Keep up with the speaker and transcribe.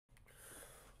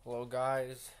Hello,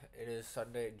 guys. It is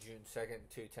Sunday, June 2nd,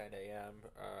 2:10 a.m.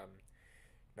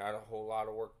 Not a whole lot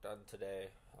of work done today.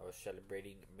 I was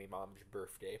celebrating my mom's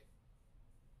birthday,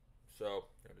 so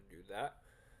got to do that.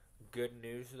 Good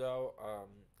news though,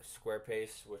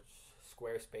 Squarespace,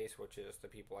 which is the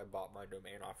people I bought my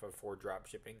domain off of for drop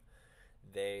shipping,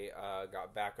 they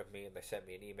got back with me and they sent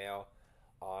me an email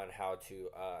on how to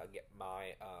get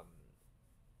my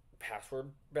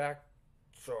password back.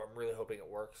 So I'm really hoping it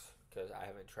works because I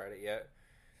haven't tried it yet.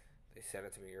 They sent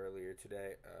it to me earlier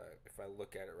today. If I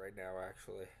look at it right now,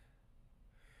 actually,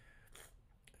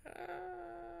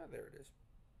 there it is.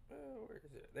 Where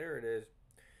is it? There it is.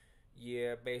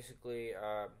 Yeah, basically,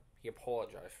 he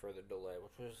apologized for the delay,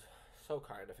 which was so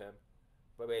kind of him.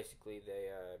 But basically,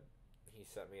 he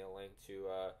sent me a link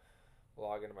to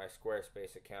log into my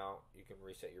Squarespace account. You can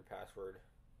reset your password.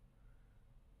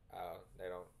 They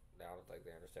don't. I don't think they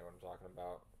understand what I'm talking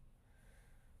about.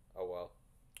 Oh well.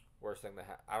 Worst thing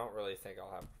I don't really think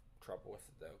I'll have trouble with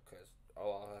it though, because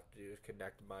all I'll have to do is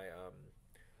connect my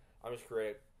I'm just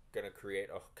gonna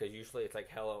create because usually it's like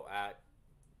hello at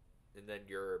and then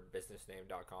your business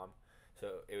name.com.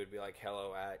 So it would be like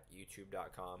hello at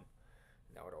youtube.com.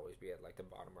 And that would always be at like the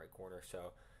bottom right corner.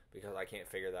 So because I can't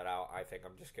figure that out, I think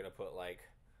I'm just gonna put like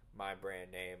my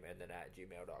brand name and then at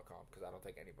gmail.com because I don't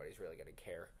think anybody's really gonna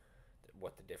care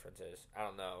what the difference is. I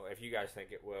don't know. If you guys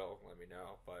think it will, let me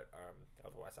know. But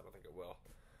otherwise, I don't think it will.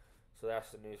 So that's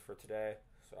the news for today.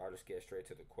 So I'll just get straight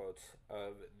to the quotes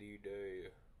of the day.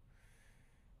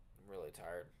 I'm really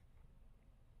tired.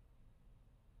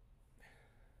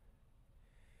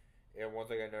 And one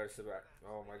thing I noticed about,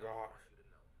 oh my gosh,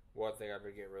 one thing I've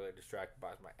been getting really distracted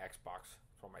by is my Xbox.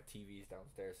 It's on my TVs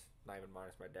downstairs. Not even mine,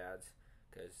 it's my dad's.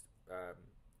 Because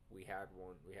we had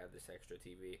this extra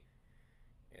TV.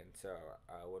 And so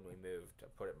when we moved, I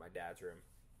put it in my dad's room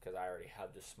because I already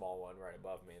have this small one right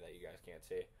above me that you guys can't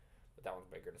see. But that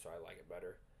one's bigger, so I like it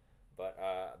better. But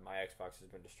my Xbox has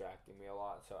been distracting me a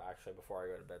lot. So actually, before I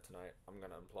go to bed tonight, I'm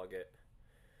gonna unplug it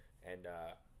and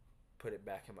put it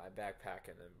back in my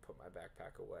backpack, and then put my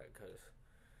backpack away because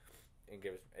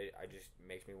I just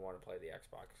makes me want to play the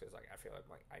Xbox because like I feel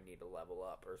like I need to level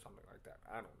up or something like that.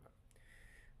 I don't know,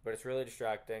 but it's really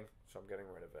distracting, so I'm getting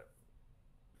rid of it.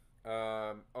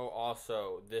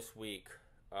 Also this week,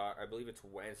 I believe it's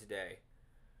Wednesday.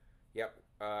 Yep.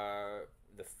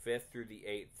 The 5th through the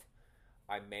 8th,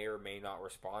 I may or may not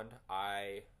respond.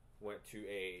 I went to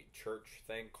a church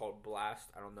thing called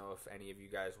Blast. I don't know if any of you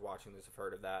guys watching this have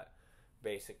heard of that.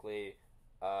 Basically,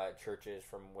 churches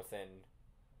from within,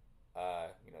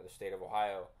 the state of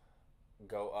Ohio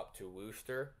go up to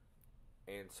Wooster.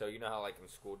 And so you know how like in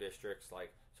school districts,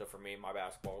 like so for me, my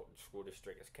basketball school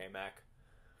district is KMAC.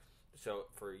 So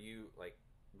for you, like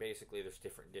basically, there's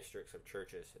different districts of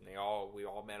churches, and we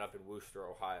all met up in Wooster,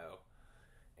 Ohio,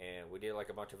 and we did like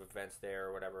a bunch of events there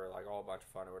or whatever, like all a bunch of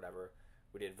fun or whatever.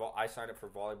 I signed up for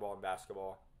volleyball and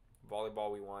basketball.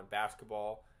 Volleyball we won.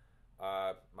 Basketball,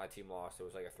 my team lost. It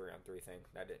was like a 3-on-3 thing.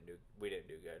 We didn't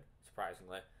do good,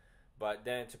 surprisingly. But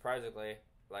then surprisingly,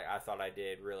 like I thought I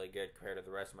did really good compared to the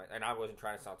rest of my. And I wasn't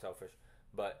trying to sound selfish,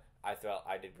 but I felt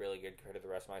I did really good compared to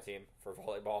the rest of my team for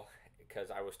volleyball because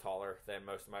I was taller than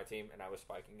most of my team and I was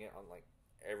spiking it on like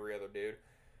every other dude,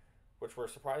 which were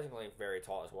surprisingly very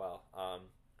tall as well.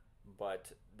 But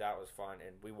that was fun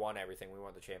and we won everything. We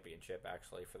won the championship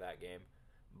actually for that game,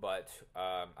 but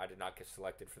I did not get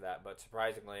selected for that. But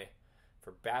surprisingly,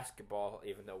 for basketball,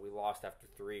 even though we lost after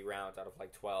 3 rounds out of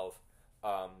like 12,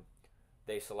 um,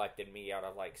 they selected me out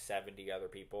of like 70 other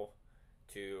people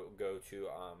to go to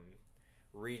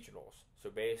regionals. So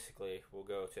basically, we'll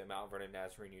go to Mount Vernon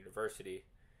Nazarene University,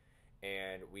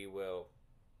 and we will.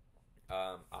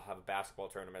 I'll have basketball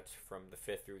tournaments from the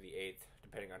 5th through the 8th,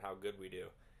 depending on how good we do,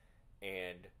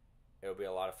 and it'll be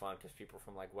a lot of fun because people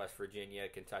from like West Virginia,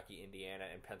 Kentucky, Indiana,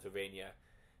 and Pennsylvania,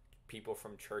 people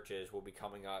from churches will be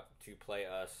coming up to play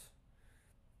us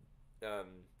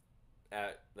um,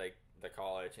 at like the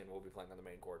college, and we'll be playing on the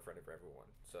main court in front of everyone.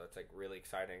 So it's like really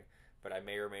exciting. But I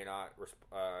may or may not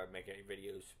make any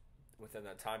videos within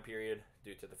that time period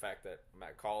due to the fact that I'm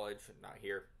at college and not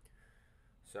here.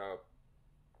 So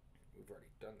we've already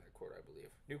done that quote, I believe.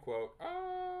 New quote.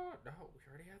 No, we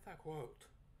already had that quote.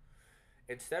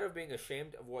 Instead of being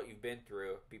ashamed of what you've been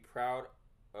through, be proud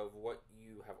of what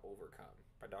you have overcome.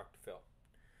 By Dr. Phil.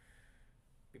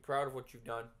 Be proud of what you've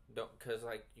done. Don't, because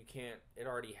like you can't. It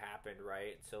already happened,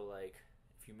 right? So like,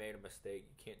 if you made a mistake,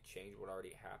 you can't change what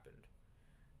already happened.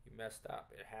 You messed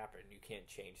up. It happened. You can't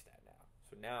change that now.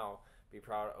 So now, be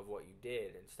proud of what you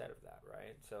did instead of that,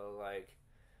 right? So like,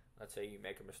 let's say you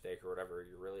make a mistake or whatever,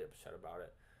 you're really upset about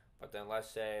it. But then let's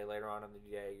say later on in the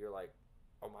day, you're like,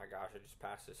 oh my gosh, I just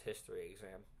passed this history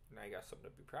exam. Now you got something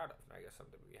to be proud of. Now you got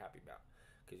something to be happy about.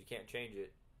 Because you can't change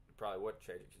it. You probably wouldn't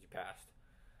change it because you passed.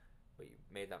 But you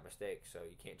made that mistake, so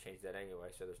you can't change that anyway,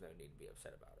 so there's no need to be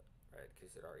upset about it, right?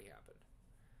 Because it already happened.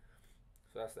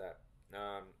 So that's that.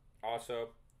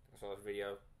 Also, I saw this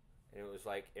video, and it was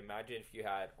like, imagine if you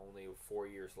had only 4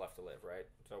 years left to live, right?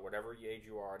 So whatever age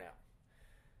you are now,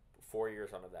 4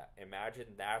 years onto that.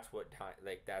 Imagine that's what time,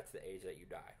 like that's the age that you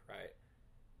die, right?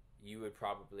 You would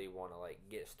probably want to like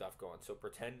get stuff going. So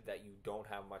pretend that you don't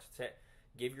have much to say.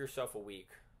 Give yourself a week.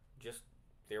 Just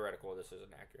theoretical, this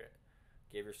isn't accurate.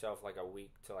 Give yourself like a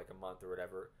week to like a month or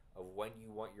whatever of when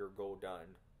you want your goal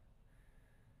done.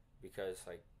 Because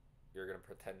like you're gonna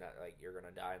pretend that like you're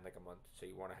gonna die in like a month, so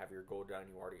you want to have your goal done.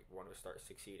 You already want to start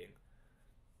succeeding,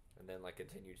 and then like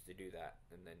continues to do that,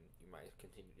 and then you might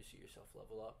continue to see yourself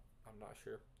level up. I'm not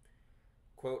sure.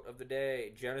 Quote of the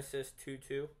day: Genesis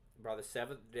 2:2. By the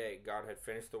seventh day, God had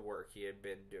finished the work he had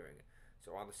been doing.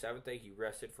 So on the seventh day, he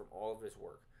rested from all of his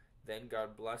work. Then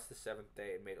God blessed the seventh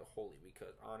day and made it holy,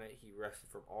 because on it he rested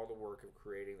from all the work of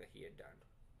creating that he had done.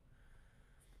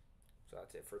 So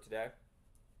that's it for today.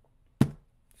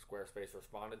 Squarespace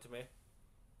responded to me.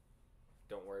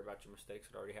 Don't worry about your mistakes.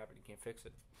 It already happened. You can't fix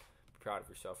it. Be proud of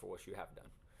yourself for what you have done.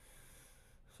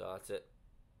 So that's it.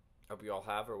 Hope you all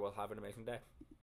have or will have an amazing day.